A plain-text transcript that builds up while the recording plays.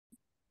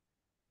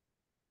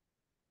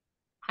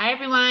Hi,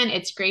 everyone.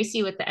 It's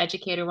Gracie with the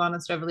Educator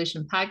Wellness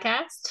Revolution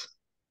podcast.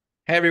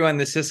 Hey everyone,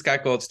 this is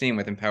Scott Goldstein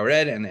with Empower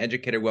Ed and the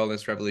Educator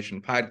Wellness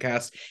Revolution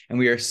podcast. And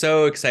we are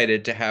so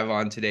excited to have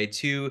on today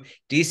two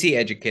DC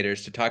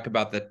educators to talk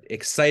about the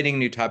exciting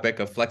new topic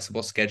of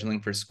flexible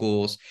scheduling for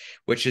schools,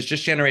 which has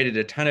just generated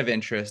a ton of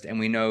interest and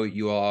we know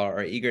you all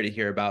are eager to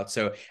hear about.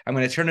 So I'm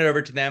going to turn it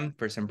over to them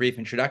for some brief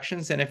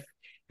introductions. And if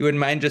you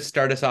wouldn't mind, just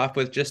start us off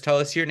with just tell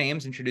us your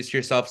names, introduce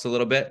yourselves a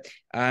little bit,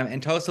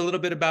 and tell us a little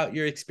bit about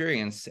your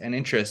experience and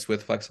interest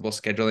with flexible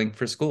scheduling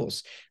for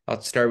schools.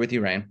 I'll start with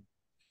you, Ryan.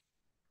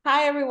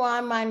 Hi,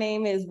 everyone. My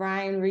name is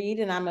Rian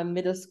Reed, and I'm a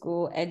middle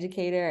school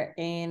educator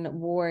in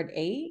Ward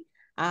 8.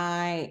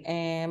 I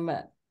am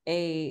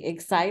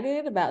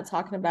excited about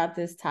talking about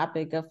this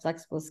topic of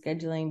flexible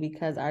scheduling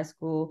because our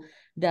school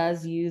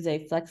does use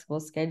a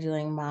flexible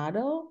scheduling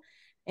model,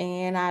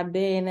 and I've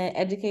been an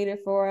educator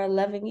for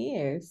 11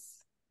 years.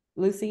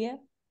 Lucia?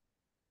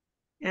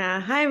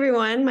 Hi,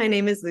 everyone. My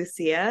name is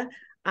Lucia.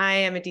 I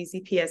am a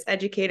DCPS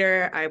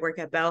educator. I work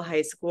at Bell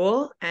High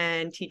School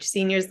and teach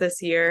seniors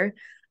this year.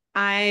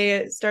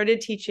 I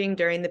started teaching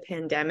during the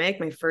pandemic.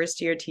 My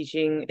first year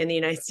teaching in the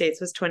United States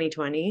was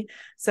 2020.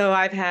 So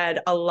I've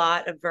had a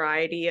lot of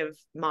variety of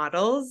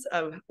models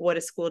of what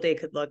a school day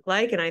could look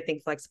like. And I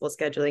think flexible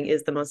scheduling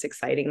is the most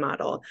exciting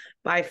model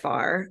by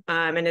far.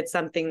 And it's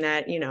something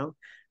that,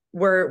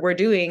 we're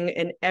doing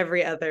in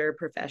every other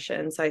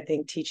profession. So I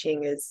think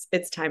teaching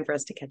it's time for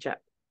us to catch up.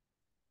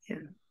 Yeah.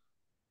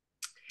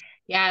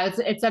 Yeah,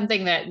 it's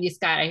something that you,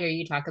 Scott, I hear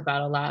you talk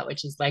about a lot,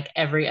 which is like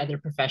every other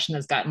profession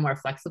has gotten more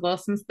flexible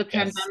since the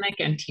Yes. pandemic,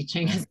 and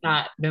teaching has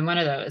not been one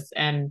of those.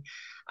 And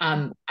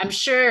I'm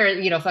sure,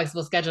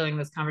 flexible scheduling,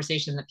 this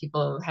conversation that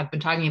people have been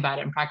talking about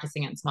it and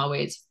practicing it in small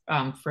ways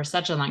for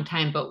such a long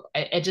time, but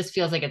it just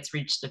feels like it's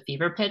reached a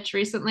fever pitch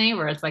recently,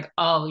 where it's like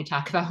all we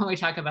talk about when we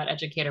talk about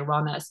educator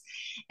wellness.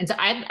 And so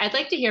I'd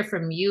like to hear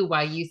from you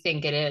why you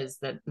think it is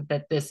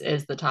that this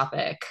is the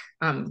topic.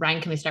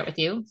 Ryan, can we start with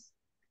you?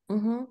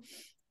 Mm-hmm.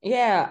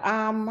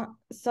 Yeah,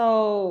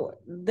 so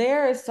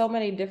there are so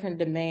many different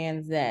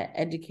demands that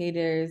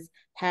educators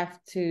have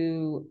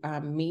to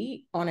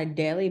meet on a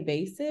daily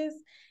basis.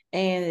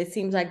 And it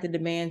seems like the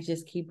demands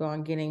just keep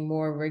on getting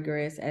more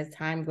rigorous as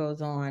time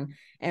goes on.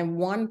 And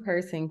one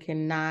person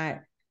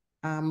cannot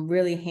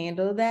really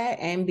handle that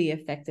and be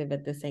effective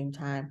at the same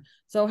time.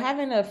 So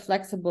having a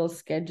flexible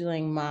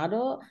scheduling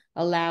model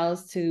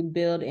allows to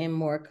build in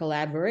more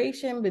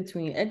collaboration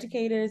between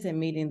educators and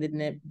meeting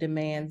the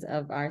demands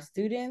of our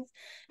students.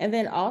 And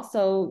then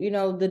also,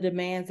 the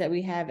demands that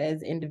we have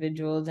as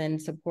individuals and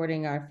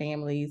supporting our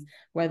families,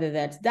 whether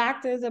that's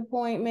doctor's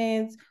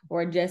appointments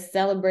or just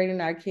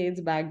celebrating our kids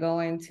by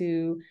going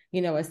to,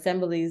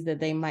 assemblies that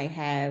they might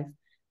have.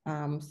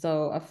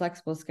 So a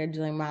flexible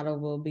scheduling model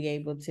will be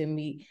able to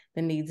meet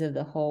the needs of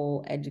the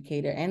whole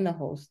educator and the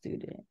whole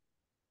student.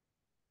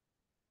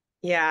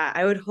 Yeah,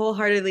 I would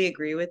wholeheartedly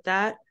agree with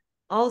that.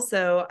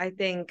 Also, I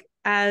think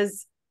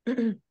as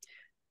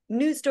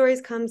news stories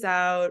comes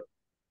out,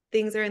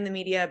 things are in the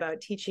media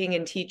about teaching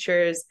and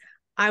teachers.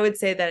 I would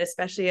say that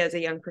especially as a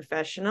young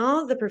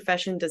professional, the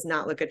profession does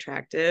not look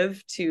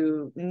attractive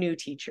to new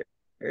teachers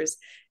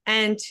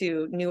and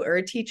to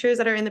newer teachers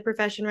that are in the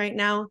profession right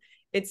now.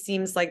 It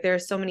seems like there are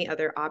so many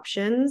other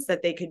options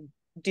that they could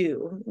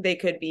do. They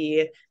could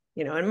be,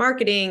 in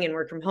marketing and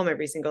work from home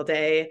every single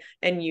day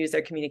and use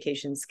their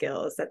communication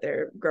skills that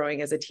they're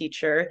growing as a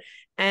teacher.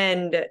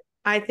 And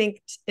I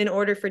think in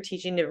order for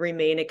teaching to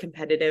remain a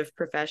competitive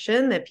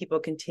profession that people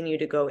continue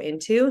to go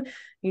into,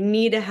 you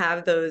need to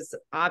have those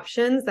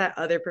options that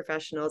other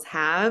professionals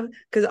have,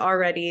 because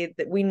already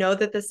we know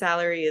that the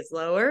salary is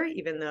lower,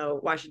 even though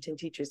Washington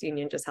Teachers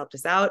Union just helped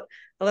us out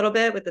a little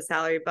bit with the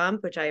salary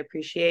bump, which I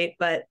appreciate.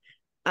 But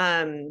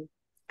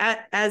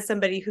as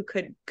somebody who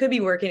could be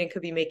working and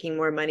could be making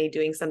more money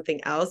doing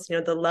something else,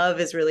 the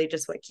love is really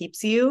just what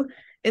keeps you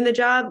in the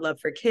job. Love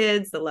for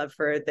kids, the love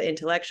for the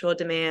intellectual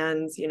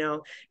demands.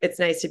 It's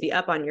nice to be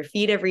up on your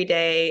feet every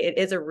day. It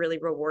is a really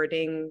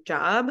rewarding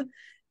job.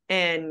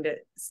 And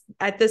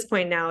at this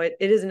point now, it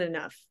isn't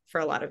enough for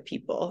a lot of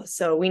people.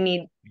 So we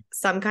need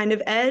some kind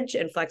of edge,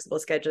 and flexible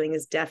scheduling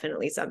is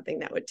definitely something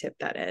that would tip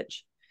that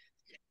edge.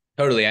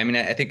 Totally. I mean,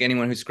 I think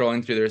anyone who's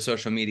scrolling through their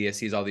social media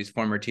sees all these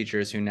former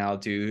teachers who now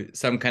do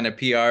some kind of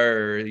PR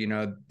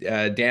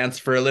or, dance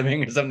for a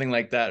living or something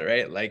like that,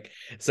 right? Like,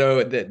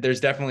 so there's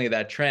definitely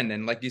that trend.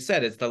 And like you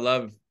said, it's the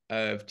love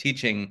of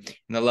teaching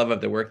and the love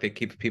of the work that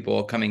keeps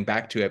people coming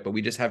back to it. But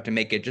we just have to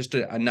make it just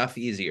enough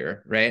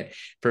easier, right?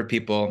 For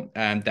people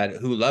that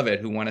who love it,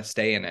 who want to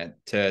stay in it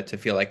to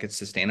feel like it's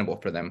sustainable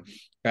for them.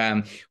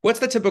 What's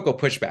the typical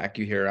pushback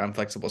you hear on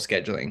flexible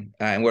scheduling,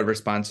 and what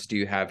responses do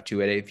you have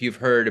to it? If you've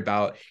heard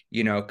about,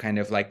 kind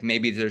of like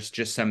maybe there's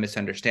just some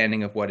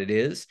misunderstanding of what it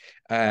is,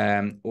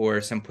 or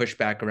some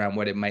pushback around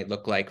what it might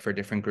look like for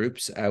different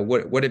groups,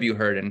 what have you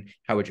heard and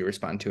how would you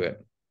respond to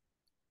it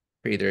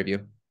for either of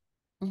you?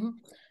 Mm-hmm.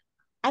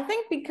 I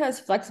think because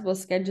flexible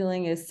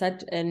scheduling is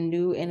such a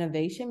new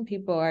innovation,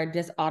 people are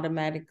just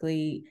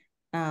automatically,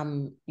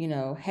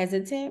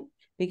 hesitant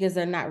because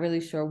they're not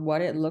really sure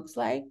what it looks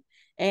like.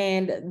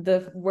 And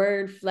the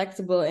word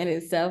flexible in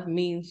itself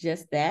means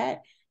just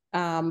that,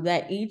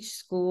 that each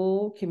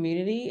school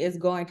community is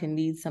going to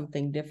need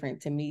something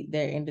different to meet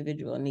their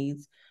individual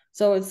needs.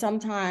 So it's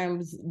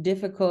sometimes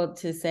difficult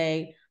to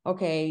say,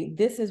 okay,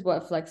 this is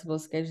what flexible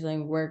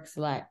scheduling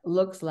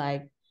looks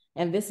like,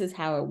 and this is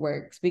how it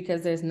works,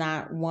 because there's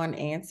not one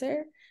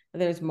answer,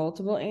 there's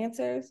multiple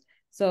answers.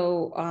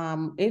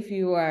 So if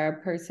you are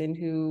a person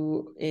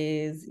who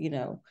is,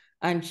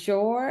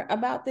 unsure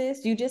about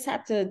this, you just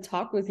have to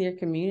talk with your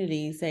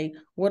community, say,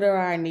 what are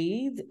our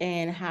needs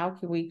and how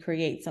can we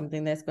create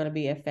something that's going to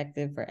be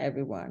effective for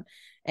everyone?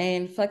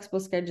 And flexible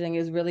scheduling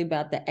is really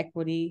about the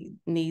equity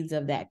needs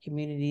of that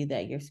community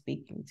that you're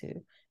speaking to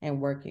and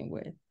working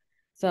with.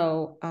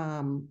 So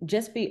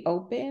just be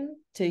open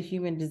to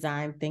human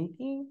design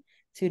thinking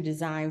to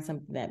design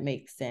something that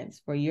makes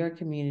sense for your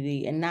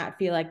community and not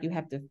feel like you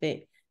have to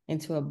fit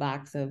into a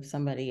box of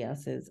somebody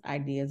else's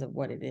ideas of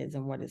what it is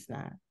and what it's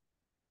not.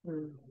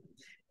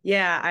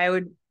 Yeah, I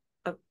would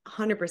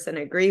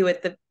 100% agree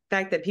with the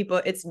fact that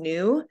it's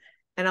new,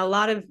 and a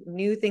lot of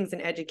new things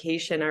in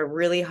education are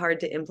really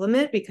hard to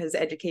implement because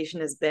education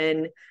has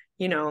been,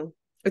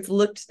 it's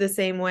looked the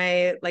same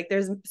way. Like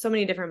there's so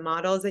many different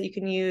models that you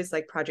can use,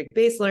 like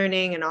project-based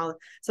learning and all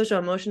social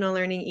emotional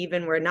learning,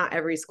 even where not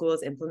every school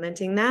is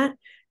implementing that,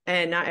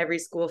 and not every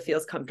school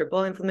feels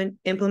comfortable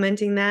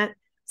implementing that.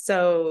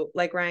 So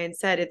like Rian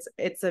said,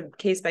 it's a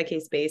case by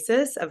case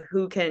basis of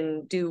who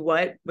can do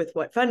what with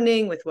what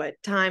funding, with what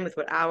time, with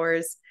what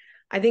hours.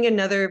 I think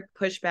another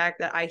pushback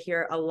that I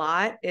hear a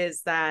lot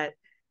is that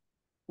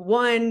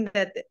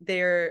that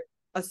they're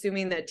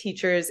assuming that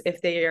teachers,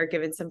 if they are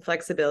given some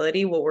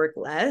flexibility, will work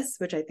less,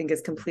 which I think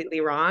is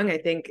completely wrong. I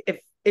think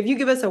if you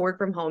give us a work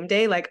from home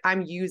day, like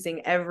I'm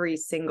using every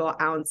single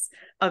ounce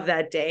of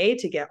that day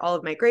to get all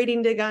of my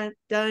grading done,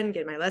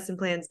 get my lesson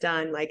plans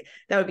done. Like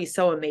that would be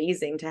so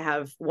amazing to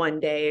have one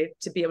day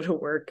to be able to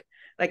work,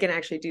 like, and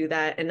actually do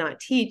that and not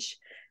teach.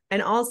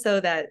 And also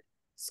that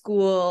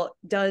school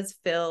does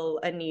fill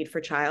a need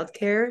for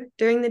childcare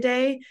during the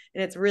day.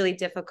 And it's really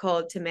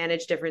difficult to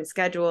manage different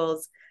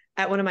schedules.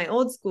 At one of my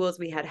old schools,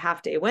 we had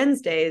half day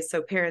Wednesdays.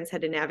 So parents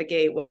had to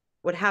navigate what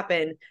would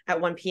happen at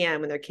 1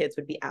 p.m. when their kids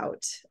would be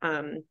out,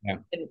 and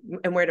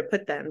where to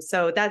put them.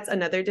 So that's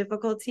another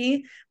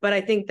difficulty. But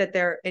I think that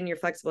they're in your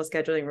flexible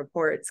scheduling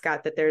report,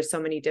 Scott, that there's so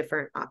many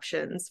different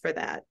options for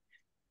that.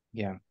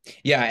 Yeah.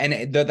 Yeah.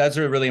 And those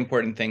are really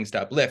important things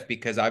to uplift,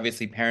 because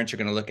obviously parents are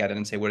going to look at it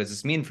and say, what does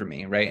this mean for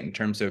me? Right. In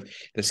terms of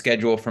the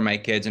schedule for my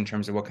kids, in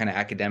terms of what kind of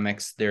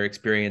academics they're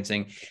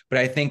experiencing. But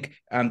I think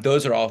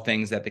those are all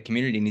things that the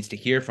community needs to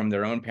hear from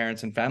their own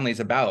parents and families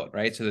about,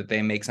 right. So that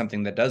they make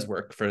something that does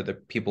work for the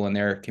people in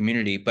their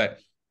community. But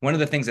one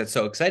of the things that's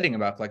so exciting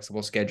about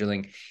flexible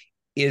scheduling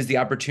is the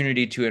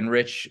opportunity to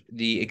enrich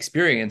the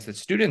experience that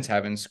students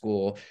have in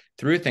school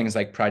through things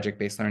like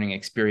project-based learning,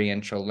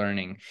 experiential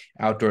learning,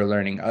 outdoor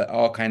learning,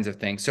 all kinds of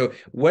things. So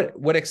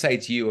what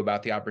excites you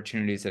about the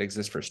opportunities that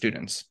exist for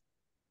students?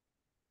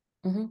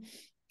 In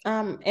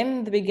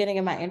the beginning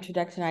of my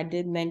introduction, I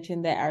did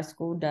mention that our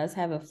school does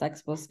have a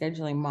flexible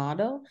scheduling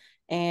model,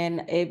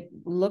 and it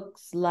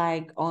looks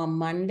like on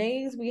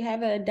Mondays we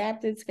have an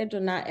adapted schedule,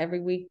 not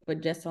every week,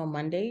 but just on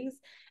Mondays.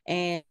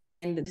 And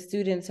the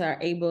students are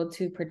able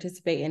to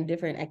participate in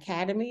different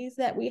academies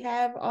that we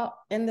have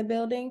in the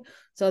building.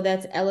 So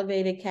that's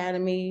Elevate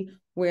Academy,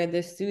 where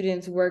the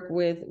students work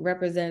with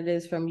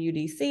representatives from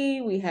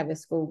UDC. We have a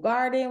school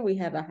garden, we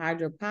have a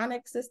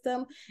hydroponic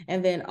system,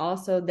 and then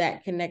also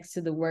that connects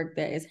to the work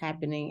that is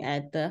happening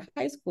at the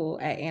high school,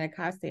 at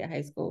Anacostia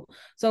High School.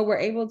 So we're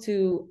able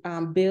to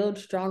build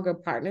stronger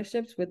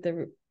partnerships with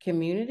the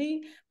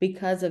community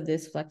because of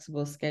this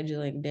flexible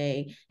scheduling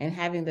day and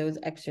having those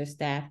extra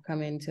staff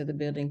come into the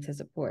building to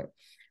support.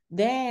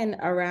 Then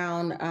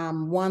around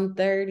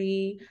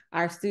 1:30,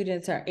 our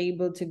students are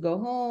able to go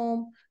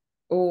home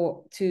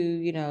or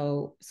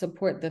to,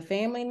 support the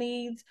family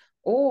needs,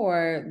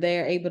 or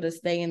they're able to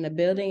stay in the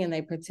building and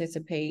they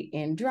participate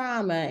in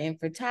drama and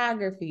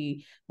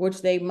photography,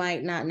 which they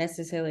might not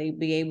necessarily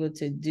be able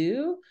to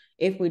do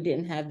if we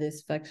didn't have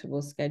this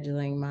flexible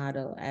scheduling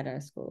model at our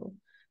school.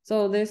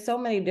 So there's so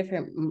many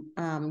different,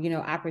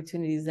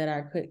 opportunities that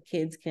our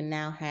kids can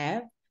now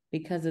have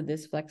because of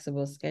this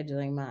flexible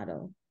scheduling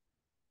model.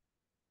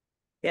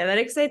 Yeah, that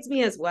excites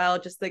me as well.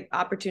 Just the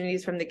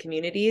opportunities from the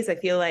communities. I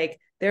feel like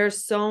there are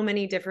so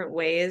many different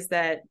ways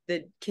that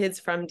the kids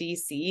from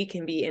DC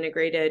can be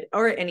integrated,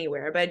 or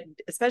anywhere, but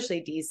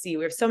especially DC.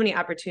 We have so many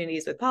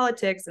opportunities with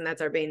politics, and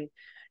that's our main,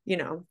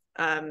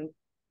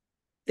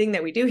 thing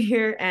that we do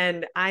here.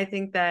 And I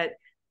think that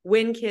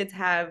when kids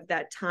have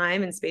that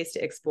time and space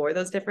to explore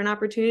those different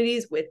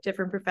opportunities with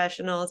different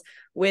professionals,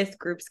 with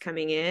groups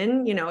coming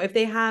in, if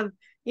they have,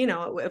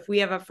 if we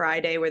have a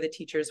Friday where the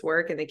teachers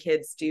work and the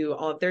kids do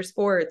all of their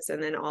sports,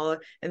 and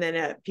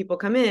then people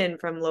come in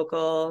from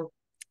local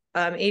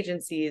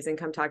agencies and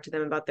come talk to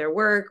them about their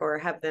work or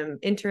have them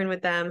intern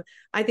with them,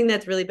 I think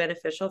that's really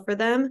beneficial for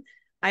them.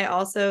 I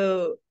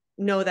also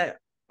know that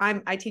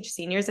I teach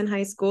seniors in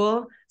high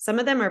school. Some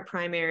of them are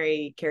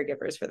primary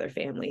caregivers for their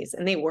families,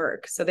 and they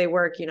work. So they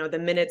work, the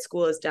minute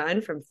school is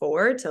done from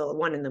 4 till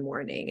 1 in the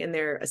morning, and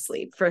they're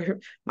asleep for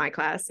my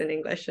class in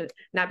English,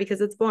 not because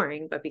it's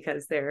boring, but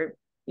because they're,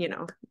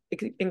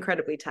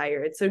 incredibly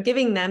tired. So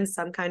giving them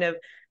some kind of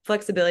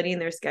flexibility in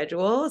their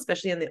schedule,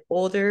 especially on the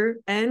older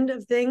end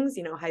of things,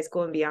 high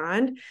school and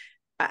beyond,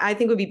 I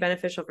think would be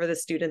beneficial for the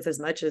students as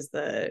much as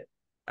the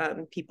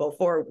people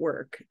for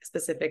work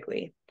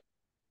specifically.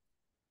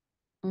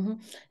 Mm-hmm.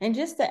 And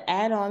just to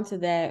add on to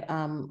that,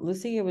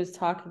 Lucia was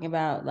talking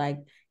about like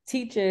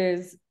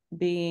teachers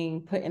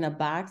being put in a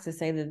box to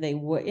say that they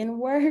wouldn't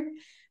work.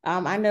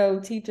 I know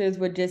teachers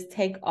would just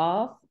take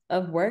off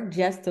of work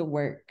just to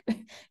work,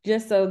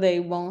 just so they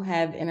won't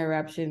have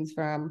interruptions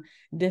from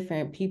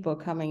different people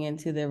coming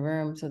into the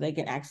room so they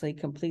can actually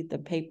complete the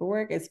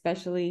paperwork.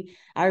 Especially,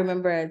 I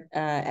remember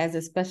as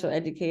a special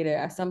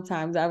educator,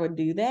 sometimes I would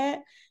do that.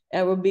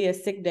 It would be a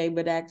sick day,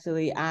 but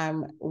actually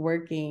I'm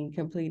working,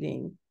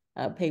 completing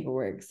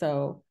paperwork.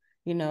 So,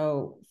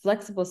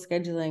 flexible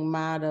scheduling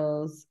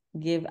models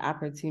give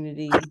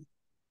opportunity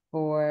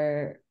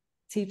for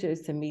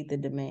teachers to meet the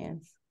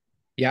demands.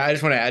 Yeah, I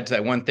just want to add to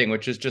that one thing,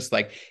 which is just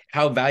like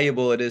how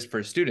valuable it is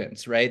for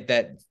students, right?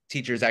 That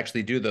teachers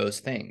actually do those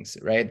things,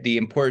 right? The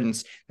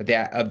importance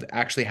that of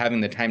actually having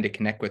the time to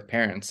connect with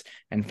parents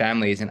and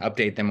families and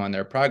update them on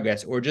their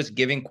progress, or just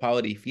giving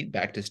quality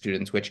feedback to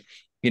students, which,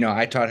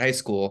 I taught high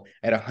school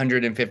at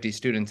 150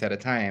 students at a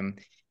time.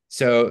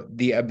 So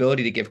the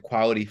ability to give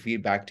quality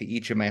feedback to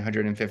each of my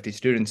 150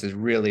 students is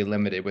really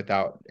limited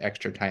without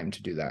extra time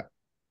to do that.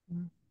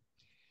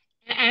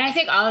 And I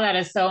think all of that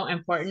is so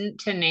important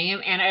to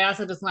name. And I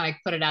also just want to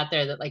put it out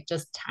there that like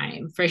just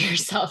time for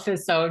yourself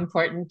is so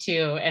important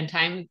too. And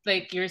time,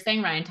 like you were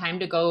saying, Ryan, time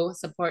to go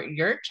support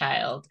your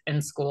child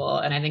in school.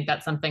 And I think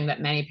that's something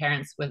that many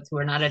parents who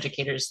are not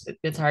educators,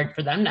 it's hard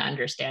for them to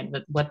understand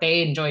that what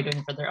they enjoy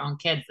doing for their own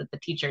kids, that the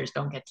teachers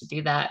don't get to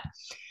do that.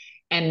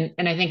 And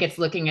I think it's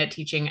looking at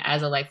teaching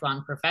as a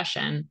lifelong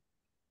profession.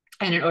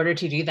 And in order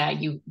to do that,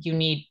 you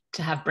need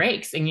to have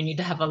breaks and you need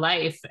to have a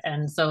life.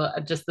 And so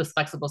just this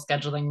flexible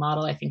scheduling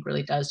model, I think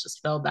really does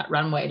just build that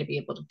runway to be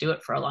able to do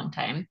it for a long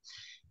time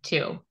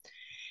too.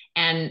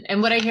 And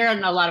what I hear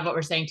in a lot of what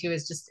we're saying too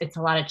is just it's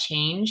a lot of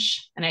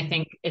change. And I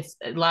think it's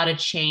a lot of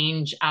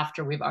change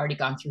after we've already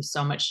gone through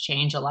so much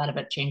change, a lot of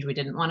it change we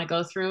didn't want to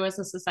go through as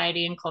a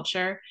society and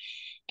culture.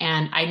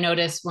 And I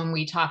notice when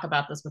we talk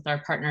about this with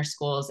our partner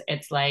schools,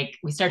 it's like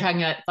we start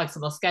talking about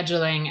flexible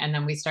scheduling and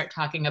then we start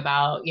talking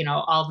about,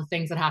 all the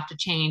things that have to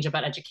change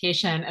about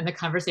education, and the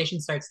conversation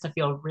starts to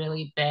feel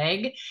really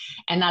big.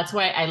 And that's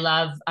why I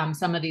love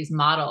some of these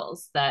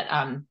models that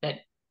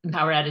that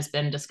EmpowerEd has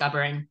been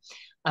discovering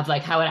of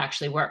like how it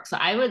actually works. So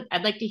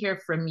I'd like to hear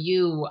from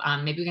you.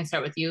 Maybe we can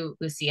start with you,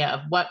 Lucia,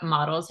 of what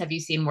models have you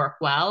seen work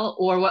well,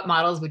 or what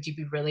models would you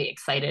be really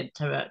excited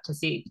to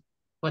see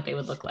what they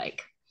would look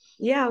like?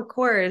 Yeah, of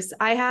course.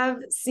 I have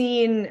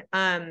seen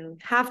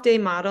half-day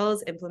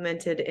models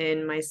implemented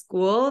in my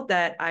school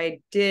that I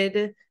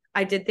did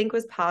think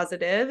was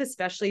positive,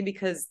 especially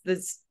because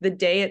the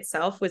day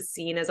itself was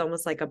seen as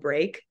almost like a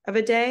break of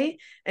a day.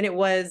 And it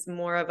was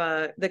more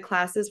of the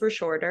classes were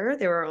shorter.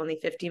 They were only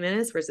 50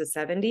 minutes versus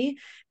 70.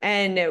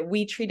 And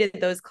we treated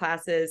those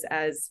classes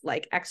as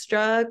like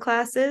extra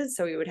classes.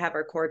 So we would have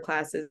our core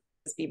classes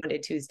be Monday,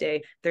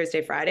 Tuesday,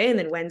 Thursday, Friday, and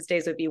then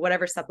Wednesdays would be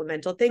whatever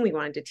supplemental thing we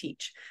wanted to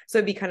teach. So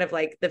it'd be kind of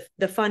like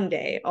the fun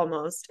day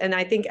almost. And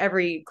I think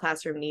every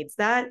classroom needs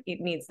that.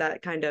 It needs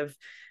that kind of,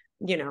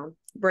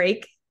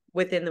 break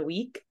within the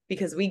week,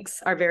 because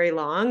weeks are very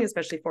long,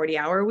 especially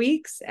 40-hour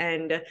weeks.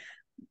 And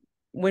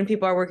when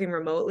people are working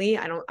remotely,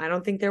 I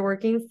don't think they're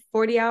working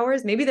 40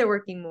 hours. Maybe they're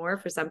working more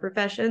for some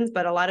professions,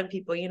 but a lot of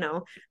people,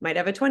 might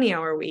have a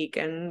 20-hour week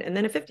and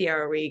then a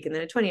 50-hour week and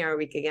then a 20-hour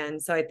week again.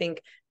 So I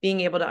think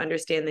being able to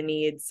understand the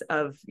needs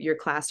of your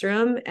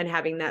classroom and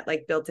having that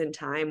like built-in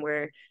time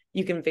where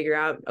you can figure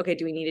out, okay,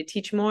 do we need to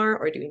teach more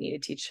or do we need to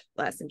teach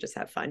less and just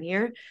have fun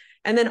here?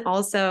 And then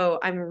also,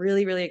 I'm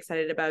really, really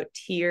excited about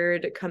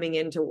tiered coming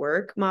into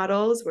work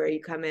models where you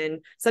come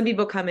in. Some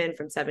people come in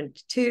from 7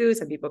 to 2,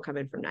 some people come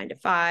in from 9 to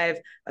 5,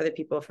 other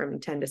people from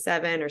 10 to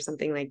 7 or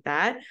something like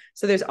that.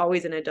 So there's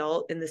always an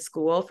adult in the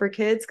school for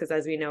kids, because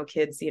as we know,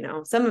 kids,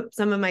 some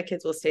of my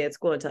kids will stay at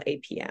school until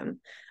 8 p.m.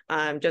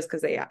 Just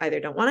because they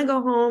either don't want to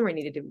go home or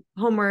need to do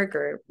homework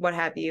or what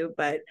have you.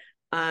 But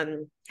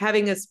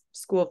having a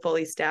school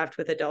fully staffed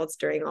with adults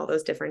during all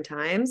those different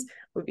times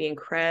would be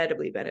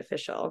incredibly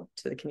beneficial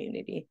to the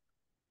community.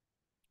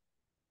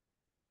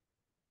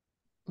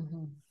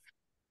 Mm-hmm.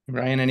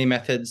 Ryan, any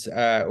methods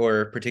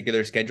or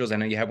particular schedules? I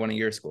know you have one at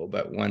your school,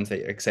 but ones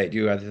that excite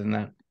you other than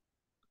that?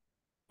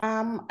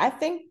 I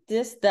think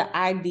just the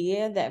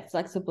idea that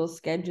flexible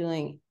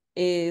scheduling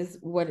is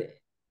what,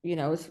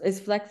 is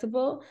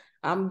flexible,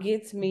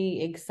 gets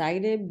me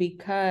excited,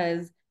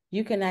 because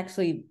you can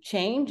actually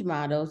change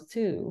models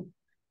too,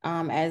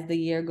 as the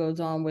year goes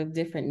on with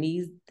different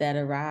needs that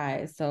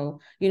arise. So,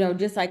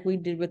 just like we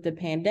did with the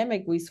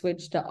pandemic, we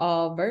switched to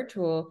all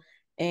virtual,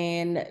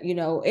 And, you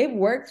know, it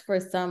works for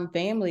some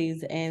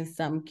families and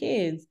some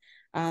kids.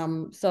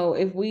 So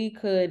if we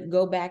could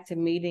go back to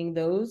meeting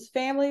those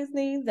families'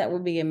 needs, that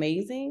would be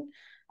amazing.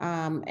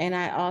 And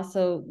I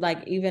also,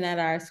 like, even at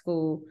our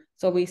school,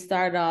 so we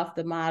started off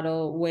the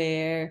model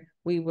where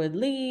we would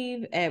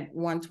leave at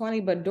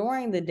 1:20, but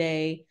during the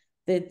day,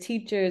 the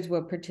teachers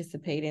would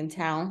participate in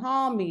town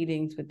hall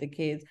meetings with the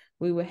kids.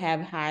 We would have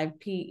Hive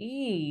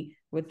PE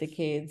with the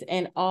kids,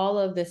 and all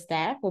of the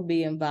staff will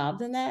be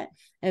involved in that.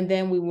 And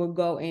then we will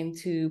go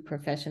into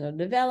professional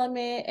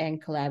development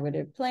and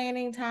collaborative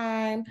planning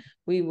time.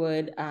 We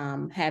would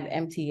have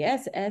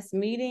MTSS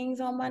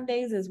meetings on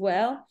Mondays as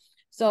well.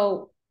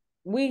 So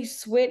we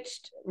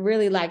switched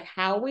really like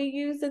how we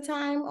use the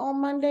time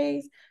on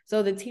Mondays.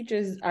 So the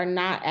teachers are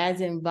not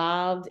as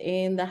involved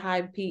in the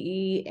Hive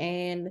PE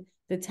and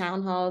the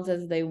town halls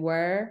as they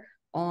were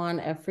on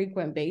a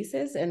frequent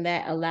basis. And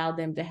that allowed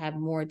them to have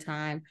more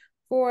time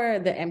for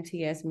the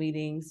MTS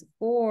meetings,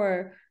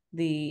 for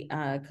the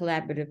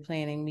collaborative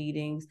planning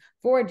meetings,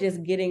 for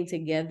just getting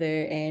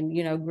together and,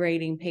 you know,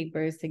 grading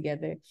papers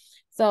together.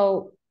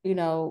 So, you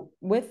know,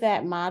 with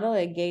that model,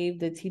 it gave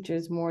the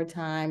teachers more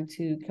time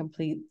to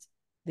complete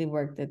the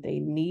work that they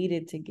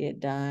needed to get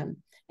done.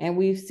 And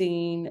we've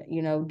seen,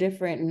 you know,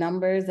 different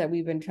numbers that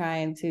we've been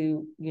trying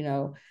to, you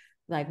know,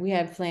 like we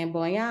have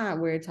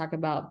Flamboyant, where we talk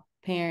about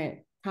parent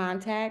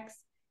contacts,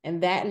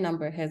 and that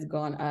number has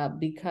gone up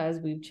because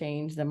we've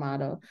changed the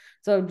model.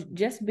 So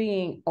just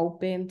being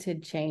open to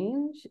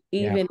change,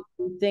 even if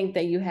you think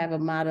that you have a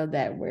model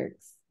that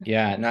works.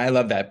 Yeah, no, I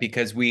love that,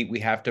 because we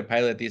have to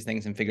pilot these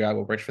things and figure out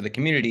what works for the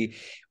community.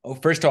 Oh,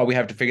 first of all, we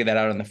have to figure that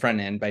out on the front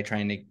end by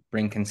trying to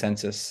bring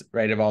consensus,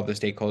 right, of all the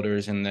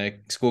stakeholders in the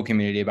school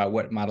community about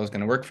what model is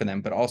going to work for them,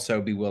 but also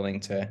be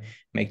willing to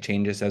make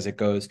changes as it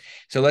goes.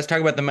 So let's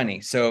talk about the money.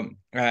 So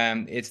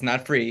it's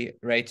not free,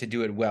 right, to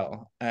do it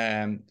well.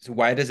 So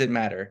why does it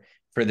matter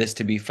for this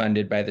to be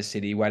funded by the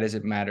city? Why does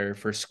it matter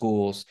for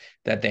schools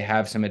that they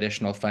have some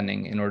additional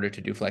funding in order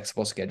to do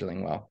flexible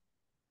scheduling well?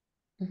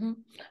 Mm-hmm.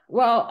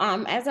 Well,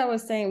 as I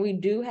was saying, we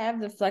do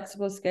have the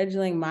flexible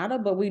scheduling model,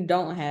 but we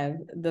don't have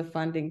the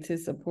funding to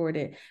support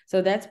it.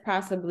 So that's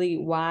possibly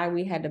why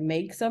we had to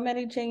make so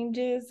many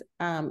changes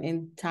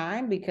in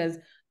time, because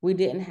we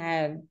didn't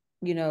have,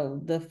 you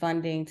know, the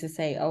funding to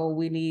say, oh,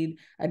 we need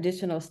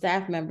additional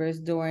staff members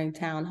during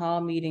town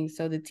hall meetings,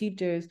 so the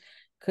teachers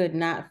could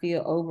not feel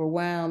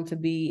overwhelmed to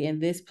be in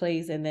this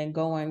place and then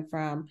going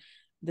from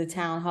the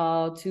town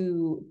hall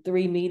to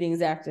 3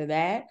 meetings after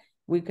that.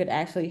 We could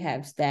actually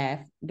have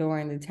staff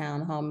during the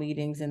town hall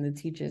meetings, and the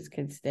teachers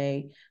could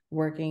stay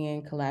working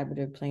in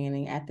collaborative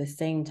planning at the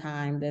same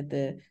time that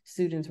the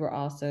students were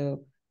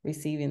also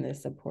receiving the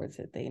supports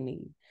that they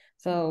need.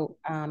 So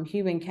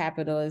human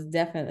capital is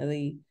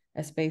definitely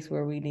a space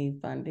where we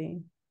need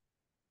funding.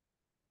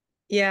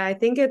 Yeah, I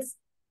think it's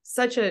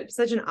such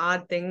an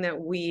odd thing that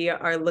we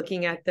are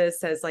looking at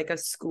this as like a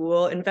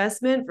school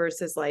investment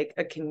versus like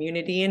a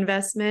community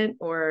investment,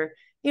 or,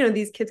 you know,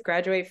 these kids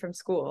graduate from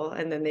school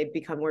and then they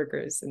become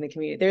workers in the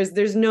community.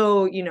 There's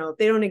no, you know,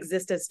 they don't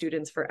exist as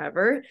students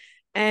forever.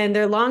 And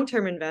they're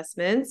long-term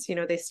investments. You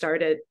know, they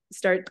start at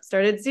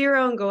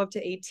 0 and go up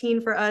to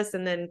 18 for us,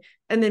 and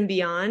then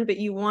beyond. But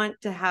you want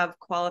to have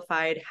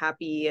qualified,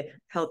 happy,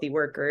 healthy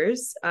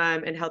workers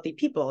and healthy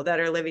people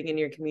that are living in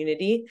your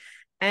community.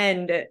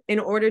 And in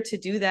order to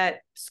do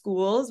that,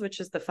 schools, which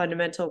is the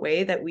fundamental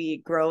way that we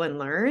grow and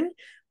learn,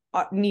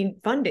 need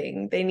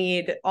funding. They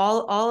need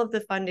all of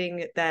the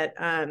funding that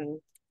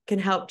can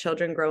help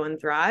children grow and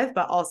thrive,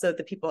 but also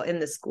the people in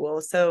the school.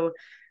 So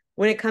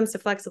when it comes to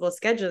flexible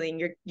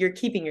scheduling, you're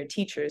keeping your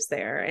teachers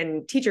there,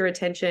 and teacher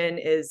retention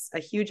is a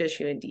huge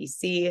issue in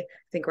DC. I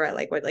think we're at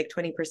like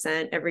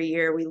 20% every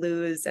year we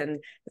lose, and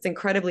it's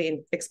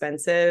incredibly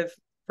expensive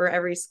for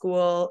every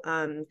school.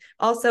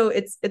 Also,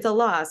 it's a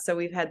loss. So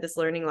we've had this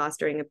learning loss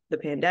during the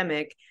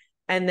pandemic,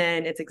 and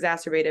then it's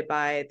exacerbated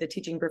by the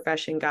teaching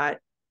profession got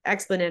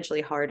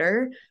exponentially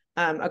harder.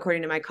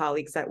 According to my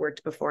colleagues that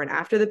worked before and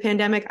after the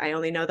pandemic, I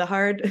only know the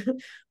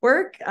hard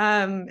work.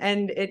 And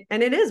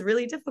it is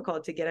really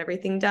difficult to get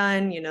everything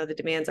done. You know, the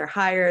demands are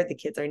higher, the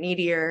kids are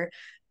needier,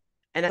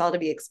 and that's all to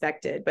be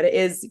expected. But it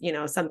is, you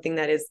know, something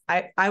that is,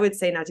 I would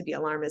say, not to be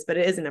alarmist, but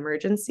it is an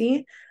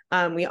emergency.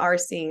 We are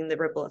seeing the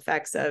ripple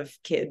effects of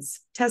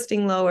kids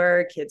testing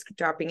lower, kids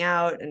dropping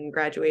out and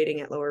graduating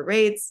at lower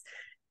rates,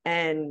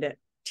 and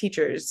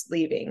teachers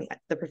leaving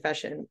the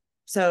profession.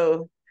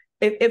 So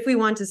if we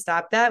want to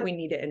stop that, we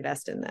need to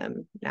invest in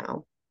them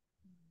now.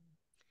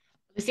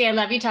 Lucy, I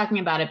love you talking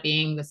about it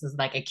being, this is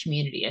like a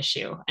community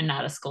issue and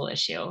not a school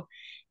issue.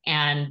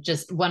 And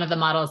just one of the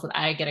models that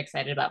I get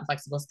excited about in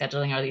flexible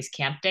scheduling are these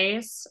camp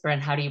days, or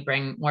and how do you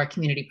bring more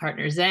community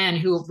partners in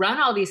who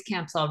run all these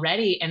camps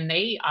already, and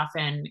they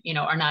often, you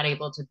know, are not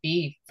able to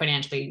be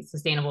financially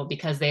sustainable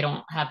because they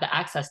don't have the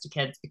access to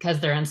kids because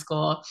they're in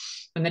school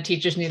when the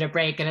teachers need a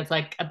break. And it's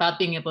like about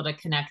being able to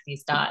connect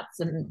these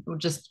dots, and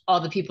just all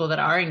the people that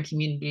are in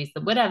communities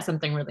that would have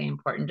something really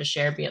important to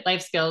share, be it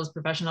life skills,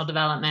 professional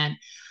development,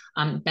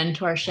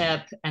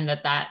 mentorship, and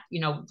that,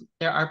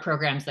 there are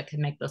programs that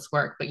can make this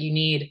work, but you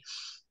need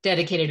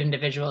dedicated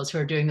individuals who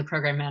are doing the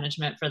program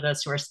management for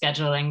this, who are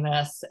scheduling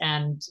this.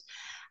 And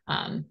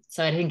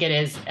so I think it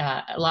is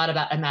a lot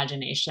about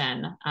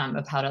imagination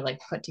of how to like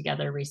put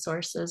together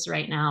resources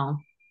right now.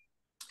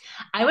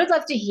 I would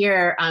love to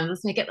hear,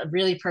 let's make it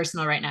really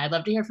personal right now. I'd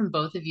love to hear from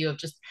both of you of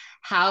just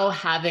how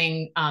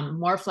having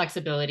more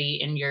flexibility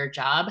in your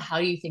job, how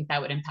do you think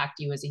that would impact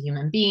you as a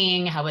human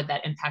being? How would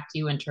that impact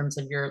you in terms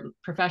of your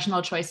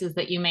professional choices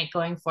that you make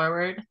going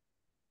forward?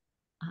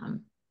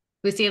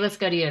 Lucia, let's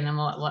go to you, and then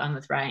we'll end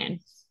with Rian.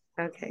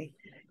 Okay.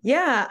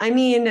 Yeah, I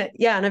mean,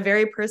 yeah, on a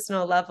very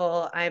personal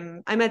level,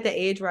 I'm at the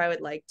age where I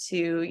would like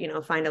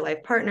to, find a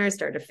life partner,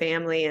 start a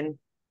family, and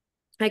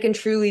I can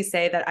truly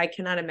say that I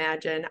cannot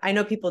imagine. I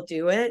know people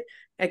do it.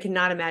 I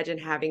cannot imagine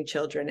having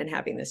children and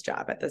having this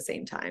job at the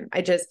same time.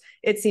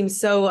 It seems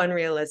so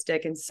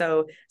unrealistic and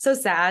so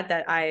sad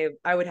that I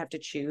would have to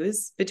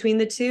choose between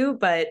the two.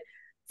 But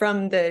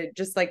from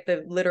just like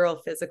the literal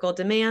physical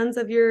demands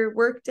of your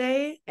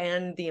workday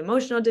and the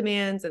emotional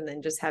demands, and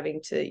then just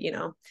having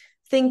to,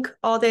 think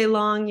all day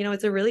long,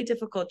 it's a really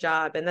difficult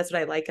job. And that's what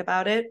I like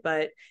about it.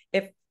 But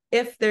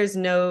if there's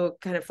no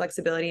kind of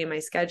flexibility in my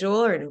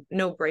schedule or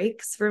no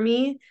breaks for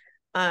me,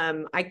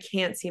 I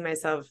can't see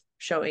myself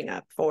showing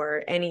up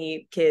for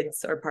any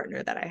kids or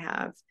partner that I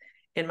have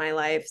in my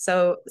life.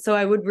 So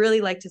I would really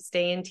like to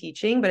stay in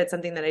teaching, but it's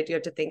something that I do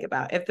have to think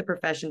about if the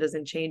profession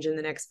doesn't change in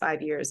the next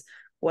 5 years,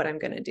 what I'm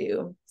going to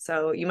do.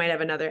 So you might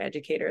have another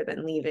educator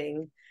then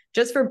leaving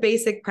just for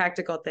basic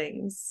practical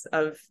things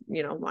of,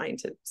 wanting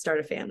to start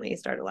a family,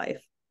 start a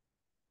life.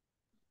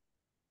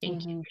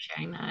 Thank you for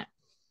sharing that.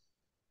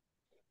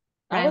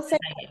 I would say,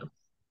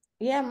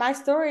 yeah, my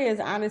story is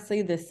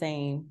honestly the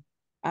same.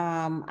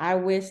 I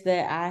wish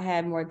that I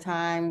had more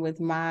time with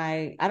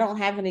I don't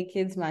have any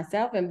kids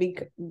myself, and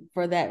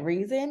for that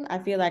reason, I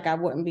feel like I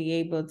wouldn't be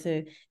able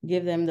to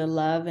give them the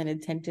love and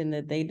attention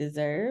that they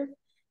deserve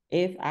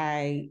if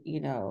I,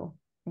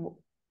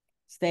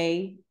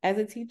 stay as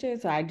a teacher.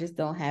 So I just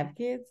don't have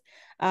kids.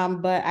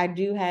 But I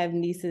do have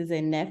nieces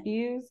and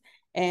nephews.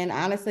 And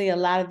honestly, a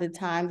lot of the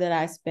time that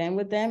I spend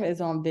with them is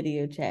on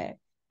video chat,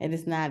 and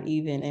it's not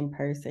even in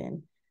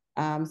person.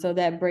 So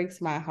that breaks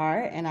my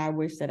heart, and I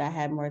wish that I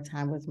had more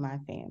time with my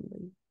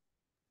family.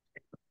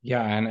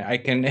 Yeah, and I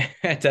can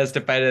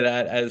testify to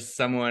that as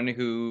someone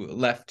who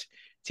left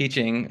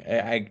teaching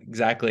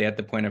exactly at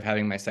the point of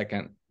having my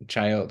second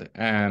child.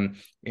 And,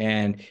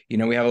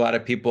 we have a lot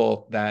of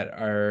people that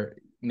are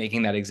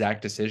making that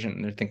exact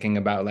decision. They're thinking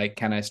about like,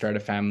 can I start a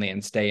family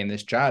and stay in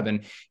this job?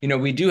 And,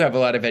 we do have a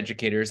lot of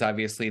educators,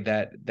 obviously,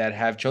 that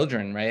have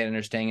children, right? And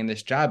are staying in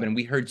this job. And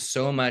we heard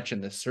so much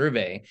in the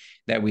survey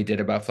that we did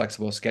about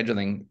flexible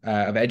scheduling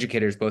of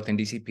educators, both in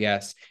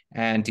DCPS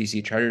and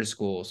DC charter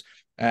schools,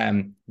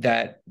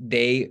 that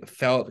they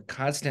felt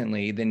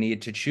constantly the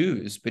need to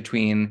choose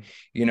between,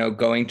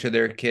 going to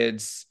their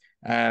kids'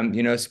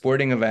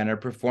 sporting event or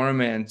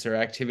performance or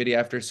activity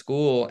after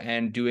school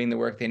and doing the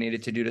work they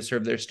needed to do to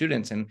serve their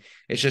students. And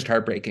it's just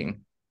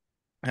heartbreaking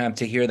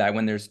to hear that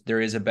when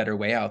there is a better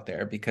way out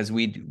there, because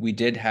we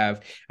did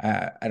have,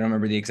 I don't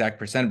remember the exact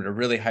percent, but a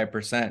really high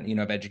percent,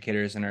 of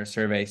educators in our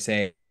survey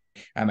say,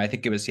 I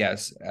think it was,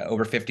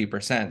 over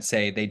 50%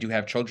 say they do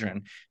have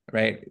children,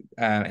 right?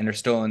 And are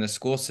still in the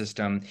school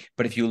system.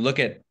 But if you look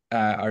at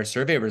our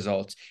survey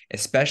results,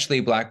 especially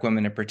Black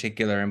women in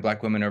particular, and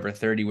Black women over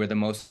 30 were the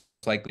most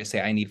likely to say,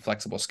 I need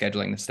flexible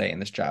scheduling to stay in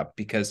this job,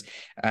 because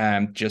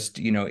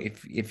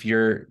if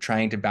you're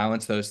trying to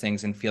balance those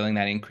things and feeling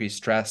that increased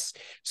stress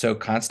so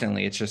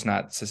constantly, it's just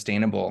not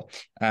sustainable.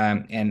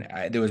 And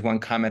there was one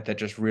comment that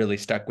just really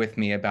stuck with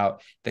me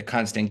about the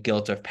constant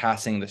guilt of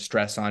passing the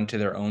stress on to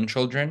their own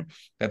children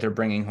that they're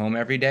bringing home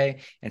every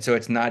day. And so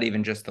it's not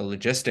even just the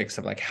logistics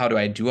of like, how do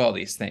I do all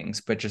these things,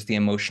 but just the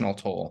emotional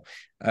toll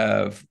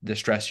of the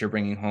stress you're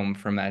bringing home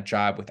from that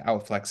job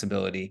without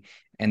flexibility,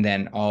 and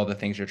then all the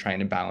things you're trying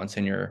to balance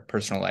in your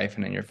personal life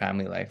and in your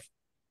family life.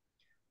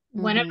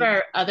 One of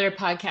our other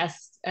podcast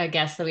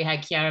guests that we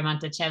had, Chiara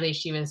Monticelli,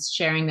 she was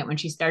sharing that when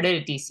she started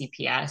at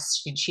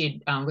DCPS,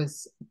 she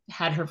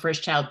had her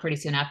first child pretty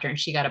soon after, and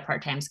she got a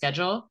part-time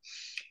schedule,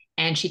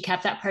 and she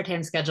kept that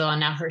part-time schedule. And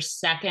now her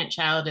second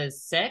child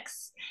is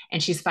 6,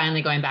 and she's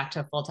finally going back to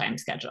a full-time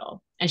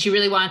schedule, and she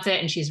really wants it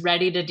and she's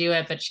ready to do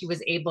it, but she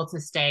was able to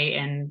stay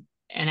in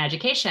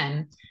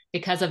education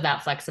because of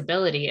that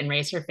flexibility and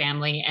raise her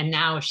family. And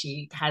now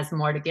she has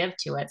more to give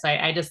to it. So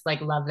I just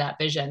like love that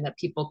vision that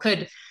people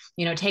could,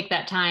 take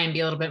that time, be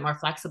a little bit more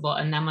flexible.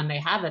 And then when they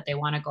have it, they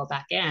want to go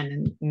back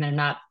in, and they're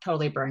not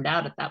totally burned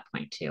out at that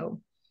point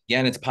too. Yeah,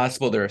 and it's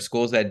possible there are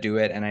schools that do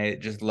it. And I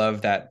just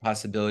love that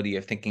possibility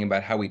of thinking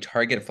about how we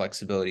target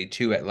flexibility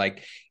too. At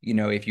like,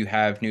 if you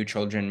have new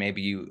children,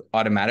 maybe you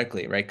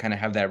automatically, right, kind of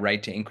have that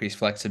right to increase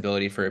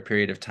flexibility for a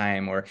period of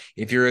time. Or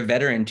if you're a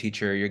veteran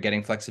teacher, you're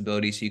getting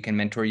flexibility so you can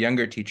mentor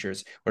younger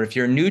teachers. Or if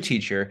you're a new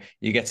teacher,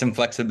 you get some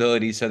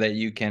flexibility so that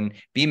you can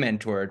be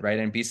mentored, right,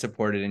 and be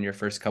supported in your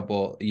first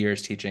couple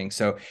years teaching.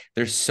 So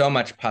there's so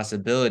much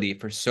possibility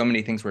for so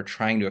many things we're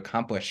trying to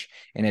accomplish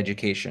in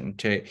education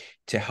to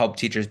help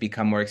teachers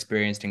become more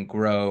experienced and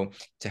grow,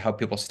 to help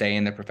people stay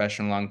in the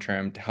profession long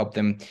term, to help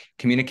them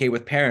communicate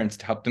with parents,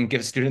 to help them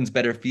give students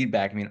better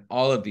feedback. I mean,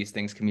 all of these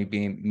things can be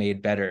being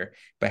made better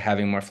by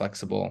having more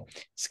flexible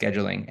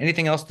scheduling.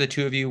 Anything else the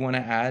two of you want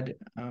to add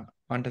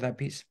onto that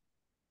piece?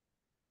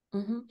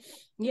 Mm-hmm.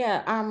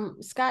 Yeah,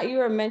 Scott, you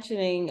were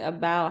mentioning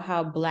about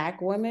how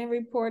Black women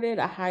reported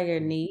a higher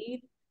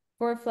need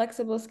for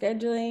flexible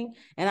scheduling.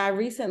 And I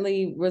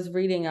recently was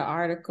reading an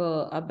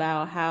article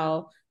about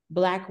how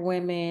Black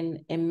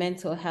women in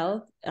mental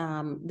health,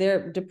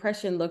 their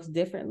depression looks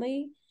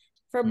differently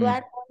for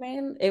Black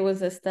women. It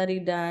was a study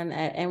done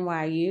at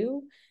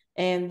NYU,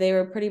 and they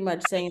were pretty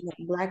much saying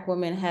that Black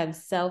women have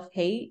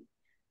self-hate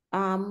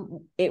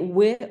it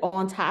with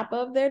on top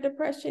of their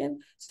depression.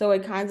 So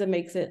it kind of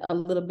makes it a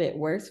little bit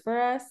worse for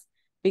us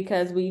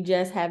because we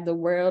just have the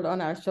world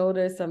on our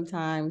shoulders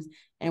sometimes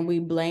and we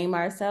blame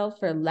ourselves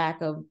for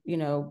lack of,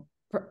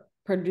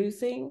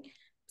 producing.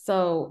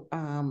 So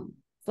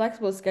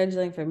flexible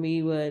scheduling for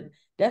me would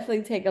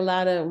definitely take a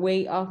lot of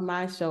weight off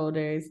my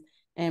shoulders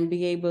and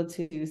be able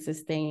to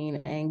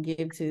sustain and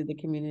give to the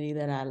community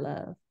that I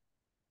love.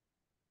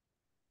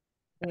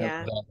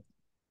 Yeah.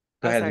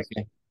 Go ahead,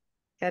 Lucia.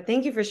 Yeah,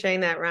 thank you for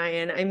sharing that,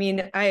 Ryan. I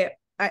mean, I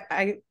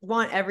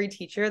want every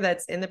teacher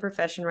that's in the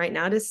profession right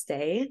now to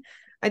stay.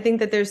 I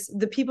think that there's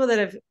the people that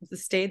have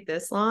stayed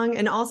this long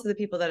and also the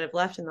people that have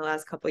left in the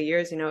last couple of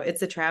years.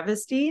 It's a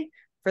travesty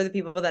for the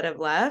people that have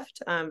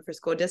left, for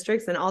school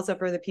districts, and also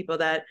for the people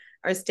that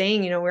are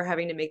staying. We're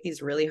having to make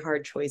these really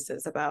hard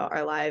choices about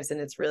our lives, and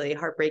it's really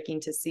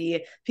heartbreaking to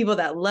see people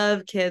that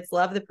love kids,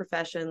 love the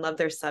profession, love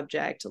their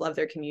subject, love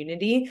their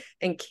community,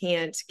 and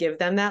can't give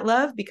them that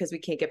love because we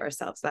can't give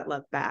ourselves that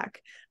love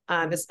back.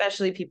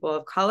 Especially people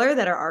of color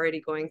that are already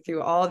going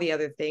through all the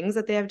other things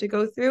that they have to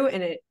go through,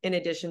 and in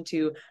addition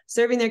to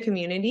serving their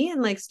community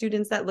and like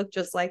students that look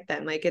just like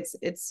them. Like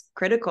it's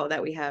critical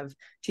that we have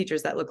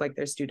teachers that look like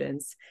their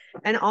students.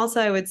 And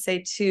also, I would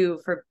say too,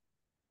 for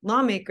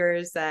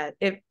lawmakers, that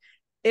if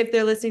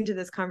they're listening to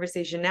this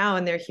conversation now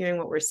and they're hearing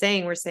what we're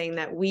saying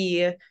that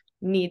we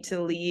need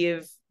to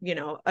leave,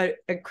 a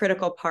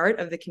critical part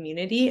of the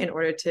community in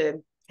order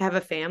to have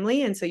a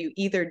family. And so you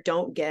either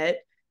don't get,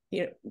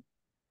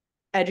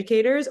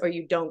 educators or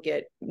you don't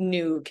get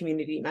new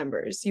community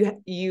members.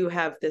 You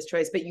have this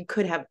choice, but you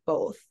could have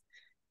both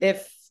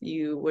if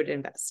you would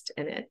invest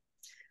in it.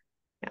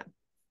 Yeah.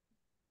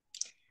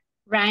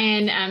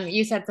 Ryan,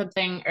 you said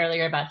something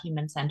earlier about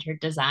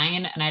human-centered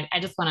design, and I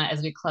just want to,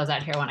 as we close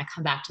out here, I want to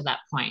come back to that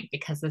point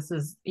because this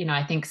is,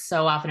 I think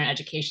so often in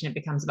education it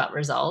becomes about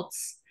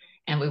results,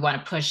 and we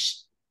want to push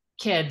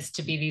kids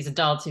to be these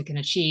adults who can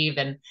achieve,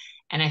 and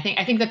I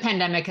think the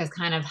pandemic has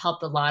kind of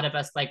helped a lot of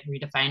us like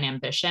redefine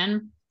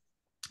ambition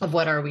of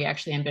what are we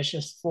actually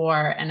ambitious for,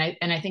 and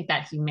I think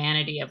that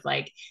humanity of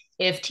like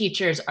if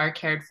teachers are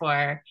cared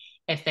for,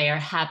 if they are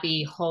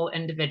happy whole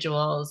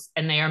individuals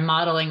and they are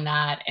modeling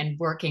that and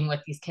working with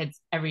these kids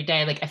every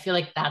day, like I feel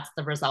like that's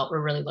the result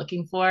we're really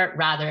looking for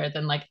rather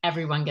than like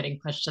everyone getting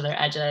pushed to their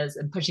edges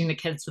and pushing the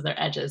kids to their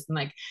edges. And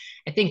like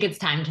I think it's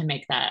time to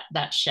make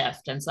that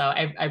shift. And so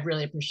I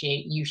really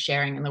appreciate you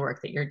sharing in the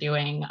work that you're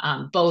doing,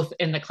 both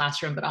in the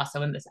classroom but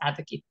also in this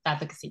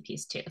advocacy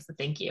piece too. So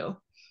thank you.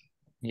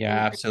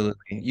 Yeah,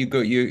 absolutely.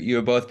 You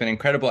have both been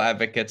incredible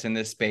advocates in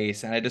this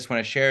space. And I just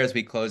want to share as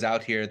we close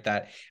out here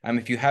that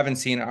if you haven't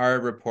seen our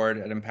report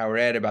at Empower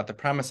Ed about the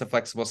promise of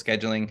flexible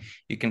scheduling,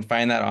 you can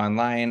find that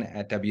online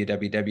at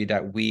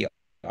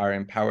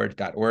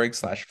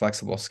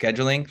www.weareempowered.org/flexible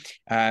scheduling.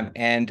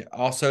 And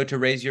also to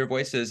raise your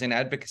voices in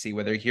advocacy,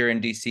 whether here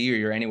in DC or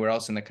you're anywhere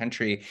else in the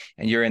country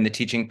and you're in the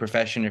teaching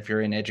profession, if you're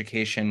in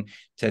education,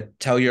 to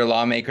tell your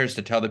lawmakers,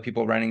 to tell the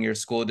people running your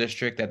school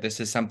district that this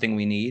is something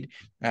we need.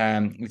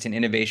 It's an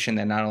innovation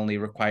that not only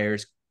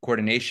requires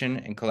coordination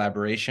and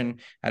collaboration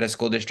at a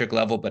school district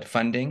level, but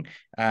funding.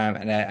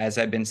 And as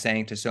I've been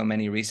saying to so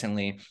many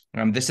recently,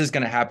 this is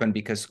going to happen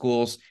because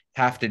schools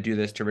have to do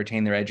this to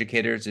retain their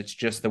educators. It's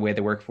just the way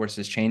the workforce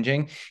is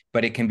changing,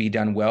 but it can be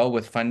done well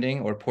with funding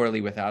or poorly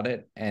without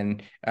it.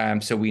 And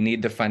so we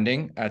need the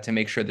funding to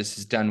make sure this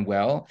is done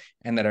well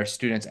and that our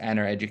students and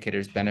our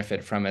educators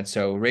benefit from it.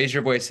 So raise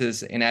your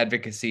voices in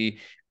advocacy.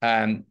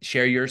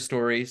 Share your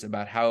stories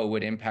about how it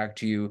would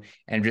impact you,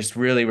 and just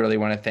really, really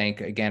want to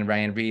thank again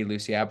Rian Reed,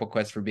 Lucia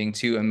Appelquist for being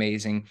two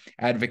amazing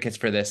advocates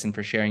for this and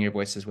for sharing your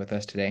voices with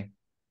us today.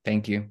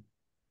 Thank you.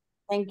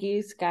 Thank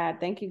you,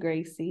 Scott. Thank you,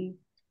 Gracie.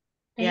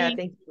 Yeah,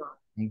 thank you.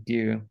 Thank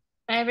you.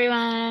 Bye,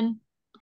 everyone.